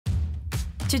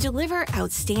To deliver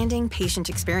outstanding patient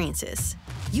experiences,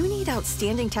 you need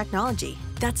outstanding technology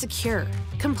that's secure,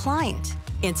 compliant,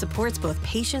 and supports both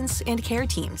patients and care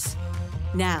teams.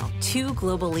 Now, two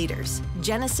global leaders,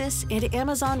 Genesys and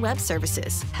Amazon Web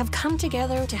Services, have come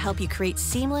together to help you create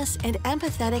seamless and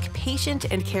empathetic patient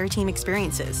and care team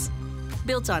experiences.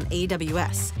 Built on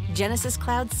AWS, Genesys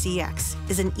Cloud CX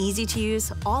is an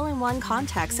easy-to-use, all-in-one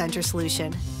contact center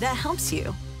solution that helps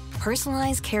you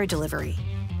personalize care delivery,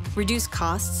 reduce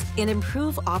costs, and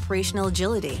improve operational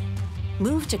agility.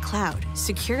 Move to cloud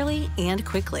securely and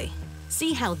quickly.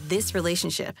 See how this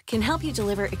relationship can help you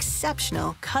deliver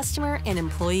exceptional customer and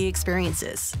employee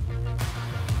experiences.